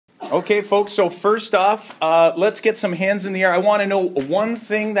Okay, folks, so first off, let's get some hands in the air. I want to know one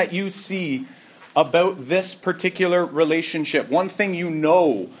thing that you see about this particular relationship. One thing you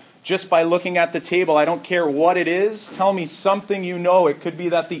know just by looking at the table. I don't care what it is. Tell me something you know. It could be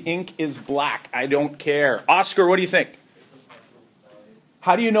that the ink is black. I don't care. Oscar, what do you think?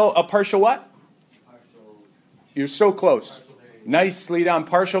 How do you know a partial what? You're so close. Nicely done.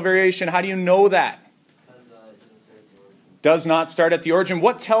 Partial variation. How do you know that? Does not start at the origin.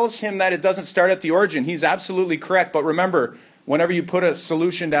 What tells him that it doesn't start at the origin? He's absolutely correct. But remember, whenever you put a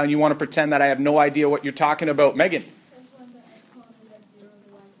solution down, you want to pretend that I have no idea what you're talking about. Megan.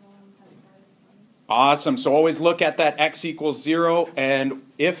 Awesome. So always look at that x equals 0. And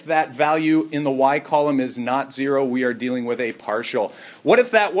if that value in the y column is not 0, we are dealing with a partial. What if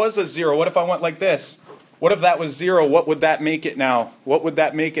that was a 0? What if I went like this? What if that was 0? What would that make it now? What would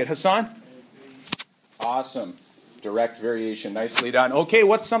that make it? Hassan? Awesome. Direct variation. Nicely done. Okay,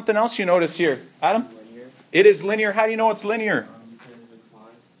 what's something else you notice here? Adam? Linear. It is linear. How do you know it's linear? Because the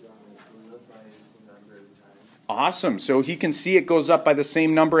cost goes up by the same number every time. Awesome. So he can see it goes up by the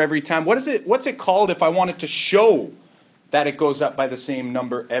same number every time. What's it called if I wanted to show that it goes up by the same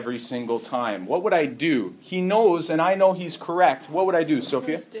number every single time? What would I do? He knows, and I know he's correct. What would I do,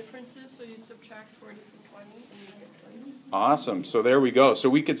 Sophia? First differences, so you subtract 40 from 20 and you get 20. Awesome. So there we go. So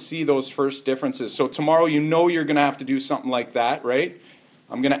we could see those first differences. So tomorrow you know you're going to have to do something like that, right?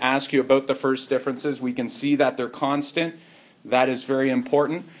 I'm going to ask you about the first differences. We can see that they're constant. That is very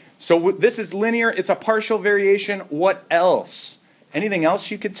important. So this is linear. It's a partial variation. What else? Anything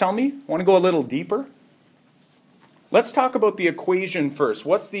else you could tell me? Want to go a little deeper? Let's talk about the equation first.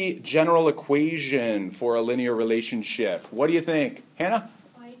 What's the general equation for a linear relationship? What do you think? Hannah?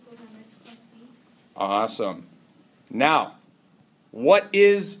 Y equals mx plus b. Awesome. Now, what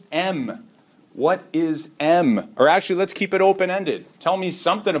is m? What is m? Or actually, let's keep it open-ended. Tell me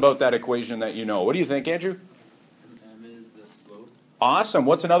something about that equation that you know. What do you think, Andrew? M is the slope. Awesome.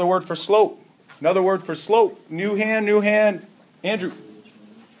 What's another word for slope? Another word for slope. New hand, new hand. Andrew.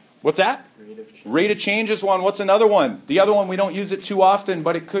 What's that? Rate of change. Rate of change is one. What's another one? The other one, we don't use it too often,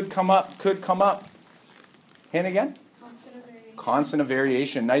 but it could come up. Could come up. Hand again? Constant of variation. Constant of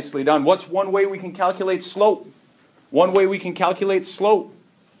variation. Nicely done. What's one way we can calculate slope? One way we can calculate slope.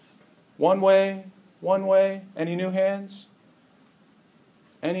 One way. One way. Any new hands?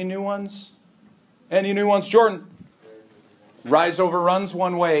 Any new ones? Any new ones? Jordan. Rise over runs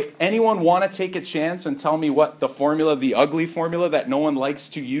one way. Anyone want to take a chance and tell me what the formula, the ugly formula that no one likes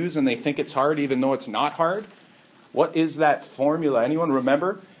to use and they think it's hard even though it's not hard? What is that formula? Anyone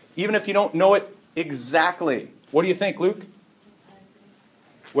remember? Even if you don't know it exactly. What do you think, Luke?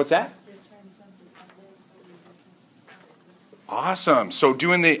 What's that? Awesome. So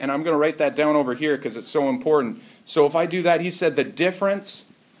doing the, and I'm going to write that down over here because it's so important. So if I do that, he said the difference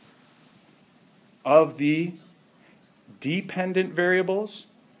of the dependent variables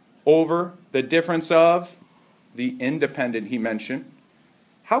over the difference of the independent he mentioned.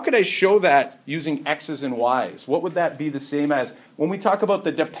 How could I show that using x's and y's? What would that be the same as? When we talk about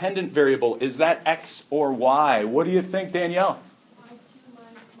the dependent variable, is that x or y? What do you think, Danielle? y2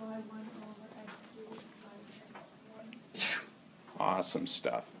 minus y1 over x2 minus x1. Awesome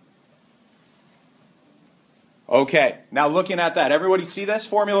stuff. Okay, now looking at that, everybody see this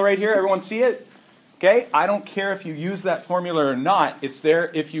formula right here? Everyone see it? Okay, I don't care if you use that formula or not. It's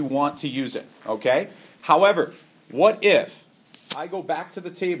there if you want to use it. Okay? However, what if I go back to the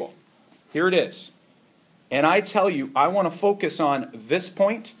table? Here it is. And I tell you, I want to focus on this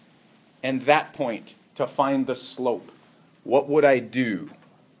point and that point to find the slope. What would I do?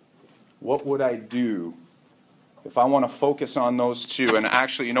 What would I do if I want to focus on those two? And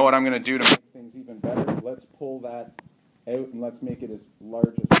actually, you know what I'm going to do to make things even better? Let's pull that out and let's make it as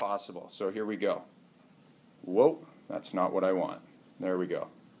large as possible. So here we go. Whoa, that's not what I want. There we go.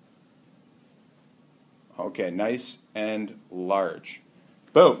 Okay, nice and large.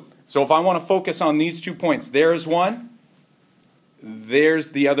 Boom. So if I want to focus on these 2 points, there's one,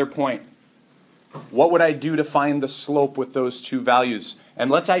 there's the other point. What would I do to find the slope with those two values?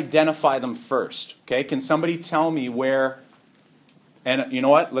 And let's identify them first. Okay, can somebody tell me where, and you know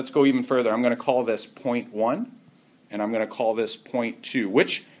what? Let's go even further. I'm going to call this point 1, and I'm going to call this point 2.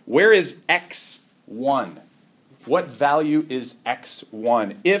 Where is x1? What value is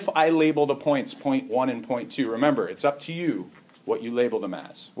x1? If I label the points point 1 and point 2, remember, it's up to you what you label them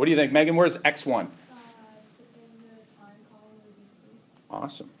as. What do you think, Megan? Where's x1? In the time column would be 3.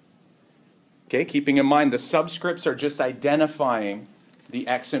 Awesome. Okay, keeping in mind the subscripts are just identifying the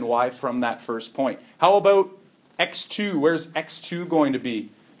x and y from that first point. How about x2? Where's x2 going to be?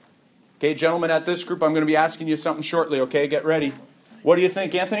 Okay, gentlemen, at this group, I'm going to be asking you something shortly, okay? Get ready. What do you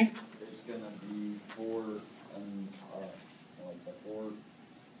think, Anthony? It's gonna be 4 and like the 4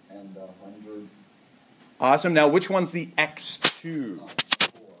 and 100. Awesome. Now, which one's the x2? 4.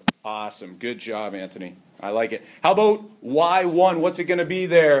 Awesome. Good job, Anthony. I like it. How about y1? What's it going to be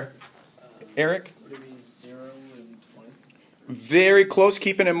there, Eric? Would it be 0 and 20? Very close.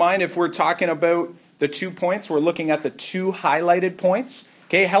 Keeping in mind, if we're talking about the 2 points, we're looking at the 2 highlighted points.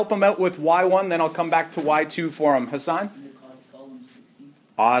 Okay, help them out with y1, then I'll come back to y2 for them. Hassan?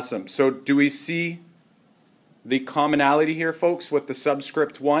 Awesome. So do we see the commonality here, folks, with the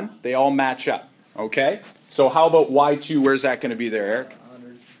subscript 1? They all match up. Okay? So how about y2? Where's that going to be there, Eric?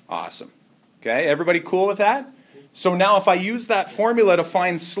 100. Awesome. Okay, everybody cool with that? So now if I use that formula to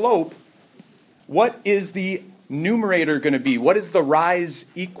find slope, what is the numerator going to be? What is the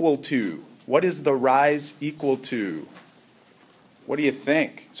rise equal to? What is the rise equal to? What do you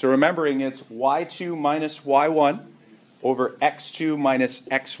think? So remembering it's y2 minus y1 over x2 minus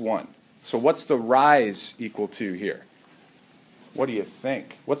x1. So what's the rise equal to here? What do you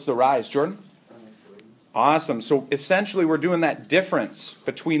think? What's the rise, Jordan? Awesome. So essentially we're doing that difference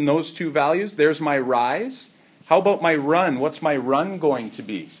between those two values. There's my rise. How about my run? What's my run going to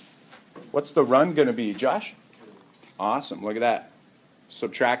be? What's the run going to be, Josh? Awesome. Look at that.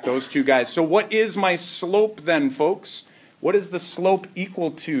 Subtract those two guys. So what is my slope then, folks? What is the slope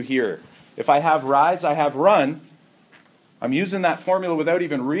equal to here? If I have rise, I have run. I'm using that formula without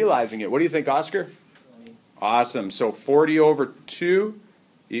even realizing it. What do you think, Oscar? 20. Awesome. So 40 over 2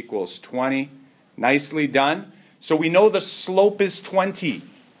 equals 20. Nicely done. So we know the slope is 20.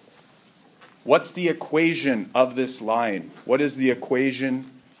 What's the equation of this line? What is the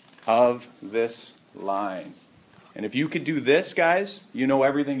equation of this line? And if you could do this, guys, you know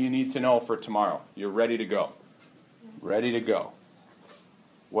everything you need to know for tomorrow. You're ready to go. Ready to go.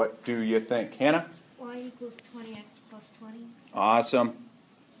 What do you think? Hannah? Y equals 20x plus 20. Awesome.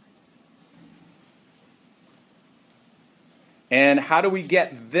 And how do we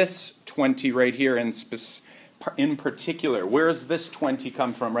get this 20 right here in particular? Where does this 20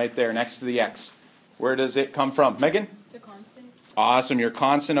 come from right there next to the x? Where does it come from? Megan? The constant. Awesome. Your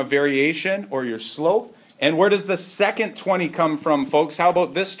constant of variation or your slope. And where does the second 20 come from, folks? How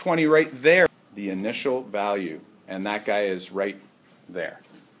about this 20 right there? The initial value. And that guy is right there.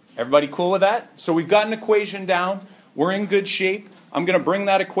 Everybody cool with that? So we've got an equation down. We're in good shape. I'm going to bring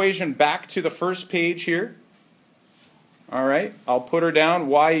that equation back to the first page here. All right. I'll put her down.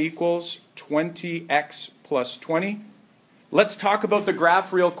 Y equals 20x plus 20. Let's talk about the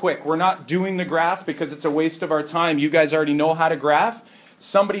graph real quick. We're not doing the graph because it's a waste of our time. You guys already know how to graph.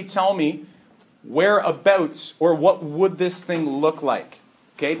 Somebody tell me whereabouts or what would this thing look like?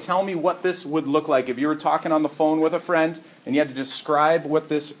 Okay, tell me what this would look like. If you were talking on the phone with a friend and you had to describe what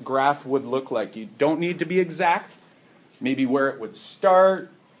this graph would look like. You don't need to be exact. Maybe where it would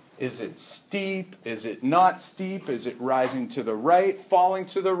start. Is it steep? Is it not steep? Is it rising to the right, falling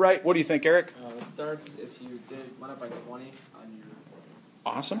to the right? What do you think, Eric? It starts, if you went up by 20 on your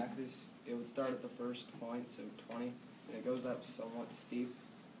Awesome. axis, it would start at the first point, so 20, and it goes up somewhat steep,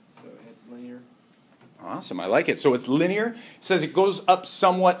 so it's linear. Awesome. I like it. So it's linear. It says it goes up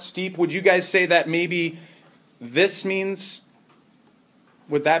somewhat steep. Would you guys say that maybe this means,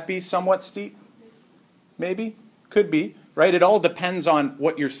 would that be somewhat steep? Maybe. Could be. Right? It all depends on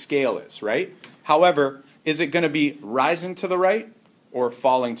what your scale is, right? However, is it going to be rising to the right or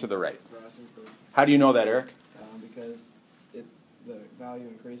falling to the right? Rising for, How do you know that, Eric? because the value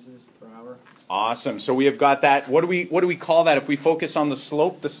increases per hour. Awesome. So we have got that. What do we call that? If we focus on the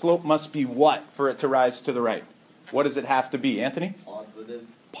slope must be what for it to rise to the right? What does it have to be, Anthony? Positive.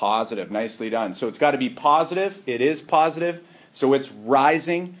 Positive. Nicely done. So it's got to be positive. It is positive. So it's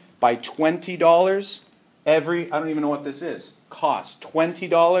rising by $20 every, I don't even know what this is, cost.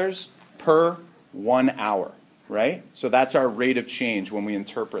 $20 per 1 hour, right? So that's our rate of change when we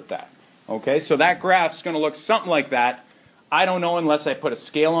interpret that. Okay, so that graph's going to look something like that. I don't know unless I put a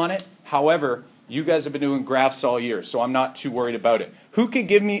scale on it. However, you guys have been doing graphs all year, so I'm not too worried about it. Who could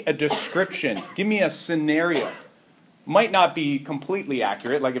give me a description? Give me a scenario. Might not be completely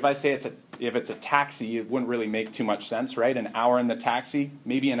accurate. Like if I say if it's a taxi, it wouldn't really make too much sense, right? An hour in the taxi,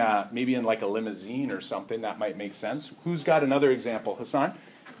 maybe in like a limousine or something, that might make sense. Who's got another example? Hassan?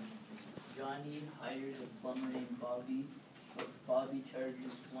 Johnny hires a plumber named Bobby, but Bobby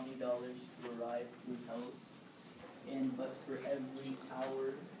charges $20 to arrive to his house. But for every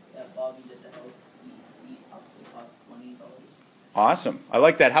hour that Bobby did the house, he obviously costs $20. Awesome. I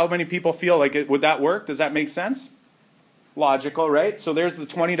like that. How many people feel like it? Would that work? Does that make sense? Logical, right? So there's the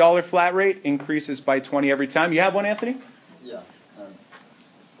 $20 flat rate, increases by 20 every time. You have one, Anthony? Yeah.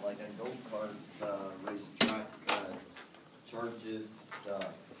 Like a go-kart racetrack charges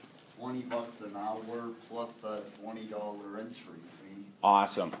 $20 an hour plus a $20 entry fee.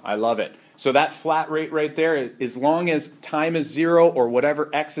 Awesome. I love it. So that flat rate right there, as long as time is 0 or whatever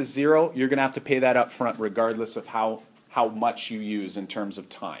X is 0, you're going to have to pay that up front regardless of how much you use in terms of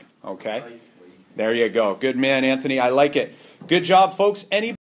time. Okay? Precisely. There you go. Good man, Anthony. I like it. Good job, folks. Any